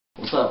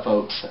What's up,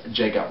 folks?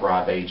 Jacob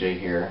Rob AJ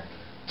here.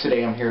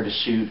 Today I'm here to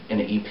shoot an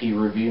EP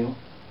review.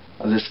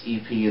 This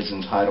EP is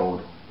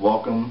entitled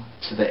Welcome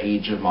to the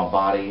Age of My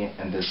Body,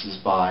 and this is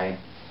by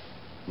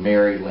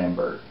Mary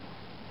Lambert.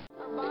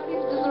 Our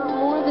bodies deserve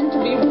more than to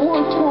be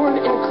war-torn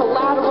and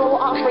collateral,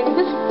 offering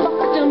this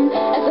fuckdom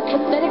as a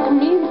pathetic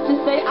means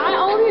to say, I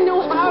only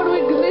know how to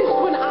exist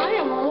when I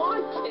am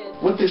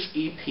wanted. With this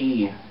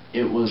EP,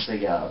 it was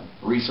a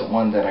recent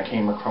one that I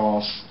came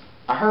across.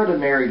 I heard of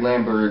Mary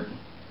Lambert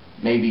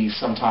maybe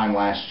sometime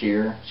last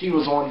year. She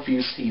was on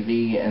Fuse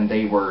TV and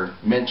they were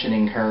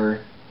mentioning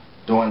her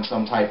doing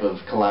some type of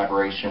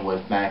collaboration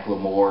with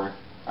Macklemore.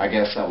 I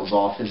guess that was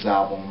off his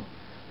album.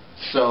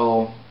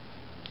 So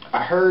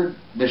I heard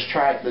this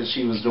track that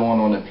she was doing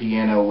on the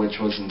piano,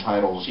 which was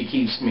entitled She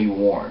Keeps Me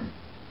Warm.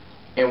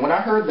 And when I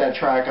heard that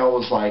track, I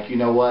was like, you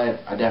know what,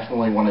 I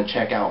definitely want to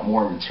check out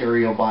more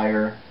material by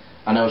her.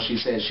 I know she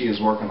said she is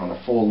working on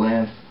a full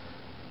length.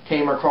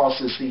 Came across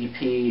this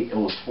EP, it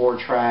was 4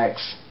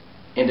 tracks.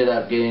 Ended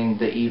up getting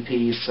the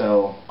EP,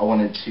 so I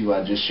wanted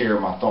to just share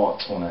my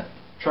thoughts on it.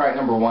 Track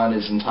number 1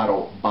 is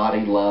entitled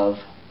Body Love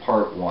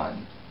Part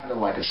 1. Kind of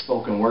like a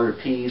spoken word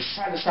piece.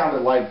 Kind of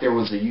sounded like there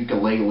was a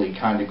ukulele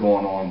kind of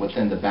going on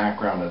within the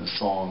background of the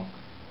song.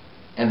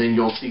 And then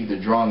you'll see the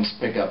drums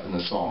pick up in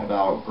the song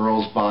about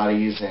girls'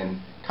 bodies and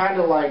kind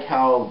of like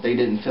how they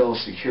didn't feel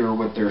secure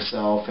with their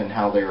self and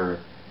how they were,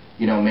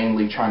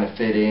 mainly trying to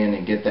fit in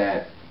and get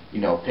that,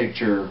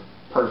 picture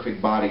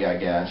perfect body, I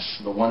guess.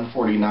 The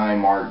 149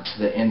 mark to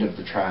the end of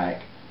the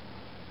track,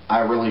 I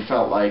really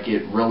felt like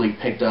it really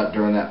picked up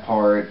during that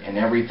part, and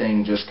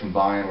everything just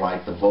combined,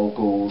 like the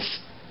vocals,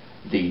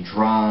 the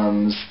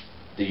drums,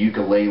 the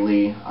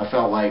ukulele. I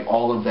felt like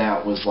all of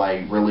that was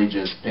like really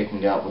just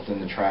picking up within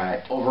the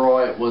track. Overall,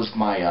 it was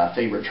my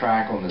favorite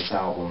track on this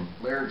album.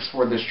 Lyrics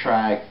for this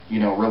track,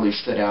 really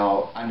stood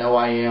out. I know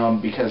I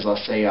am because I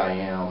say I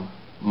am.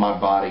 My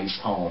body's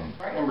home.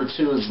 Track number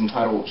 2 is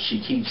entitled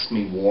She Keeps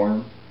Me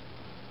Warm.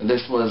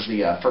 This was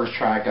the first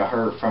track I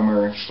heard from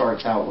her.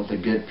 Starts out with a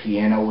good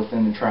piano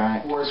within the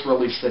track. The chorus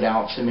really stood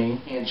out to me.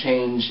 Can't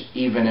change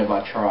even if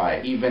I try,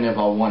 even if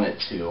I wanted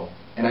to.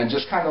 And I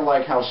just kind of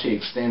like how she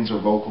extends her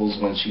vocals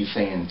when she's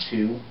saying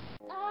to.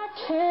 I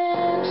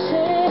can't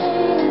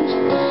change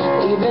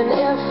even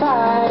if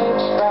I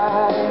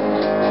try,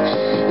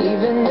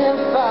 even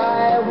if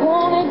I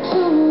wanted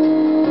to.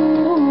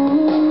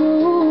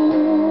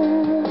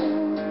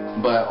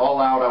 But all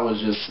out, I was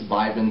just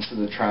vibing to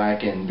the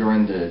track, and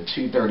during the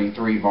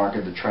 2:33 mark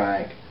of the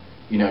track,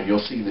 you'll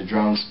see the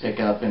drums pick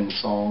up in the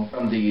song.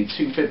 From the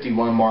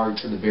 2:51 mark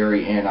to the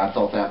very end, I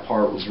thought that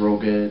part was real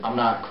good. I'm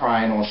not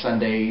crying on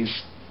Sundays.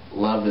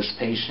 Love is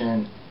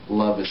patient.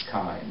 Love is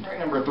kind. Track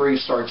number 3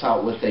 starts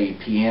out with a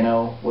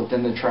piano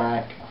within the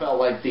track. I felt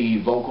like the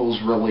vocals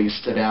really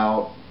stood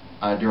out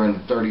during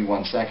the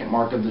 31-second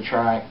mark of the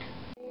track.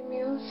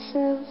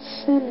 Yourself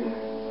sinner.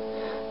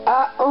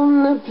 I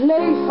only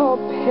play for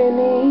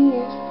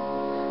pennies,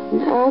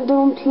 and I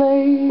don't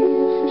play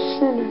for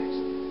sinners.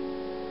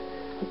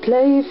 I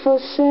play for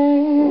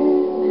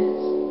sadness.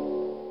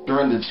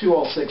 During the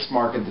 2:06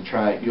 mark of the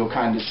track, you'll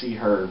kind of see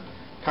her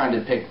kind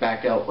of pick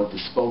back up with the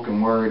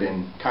spoken word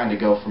and kind of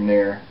go from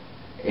there.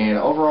 And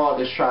overall,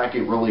 this track,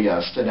 it really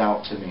stood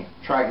out to me.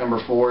 Track number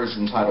 4 is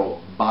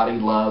entitled Body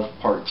Love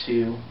Part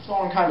 2. The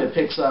song kind of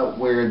picks up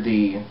where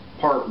the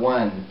Part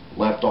 1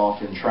 left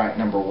off in track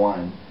number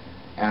 1.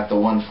 At the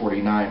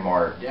 149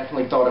 mark.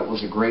 Definitely thought it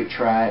was a great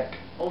track.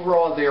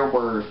 Overall, there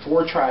were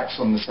 4 tracks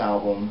on this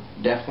album.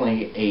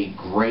 Definitely a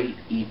great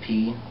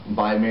EP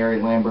by Mary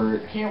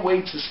Lambert. Can't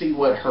wait to see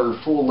what her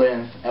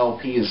full-length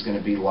LP is going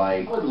to be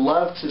like. I would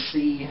love to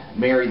see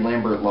Mary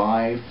Lambert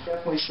live.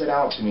 Definitely stood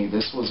out to me.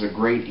 This was a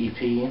great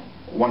EP.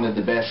 One of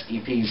the best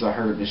EPs I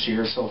heard this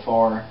year so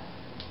far.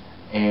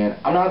 And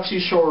I'm not too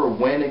sure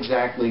when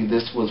exactly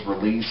this was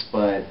released,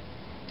 but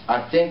I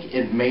think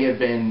it may have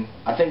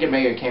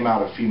came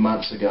out a few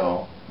months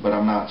ago, but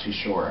I'm not too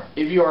sure.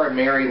 If you are a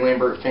Mary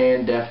Lambert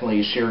fan,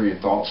 definitely share your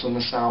thoughts on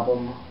this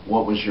album.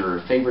 What was your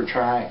favorite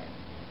track?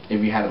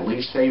 If you had a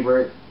least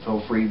favorite,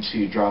 feel free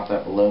to drop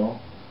that below.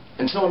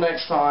 Until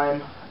next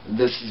time,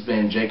 this has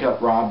been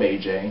Jacob Rob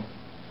AJ,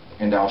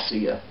 and I'll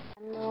see ya.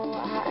 I know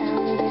I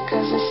am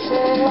because I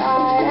said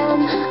I am.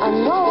 I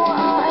know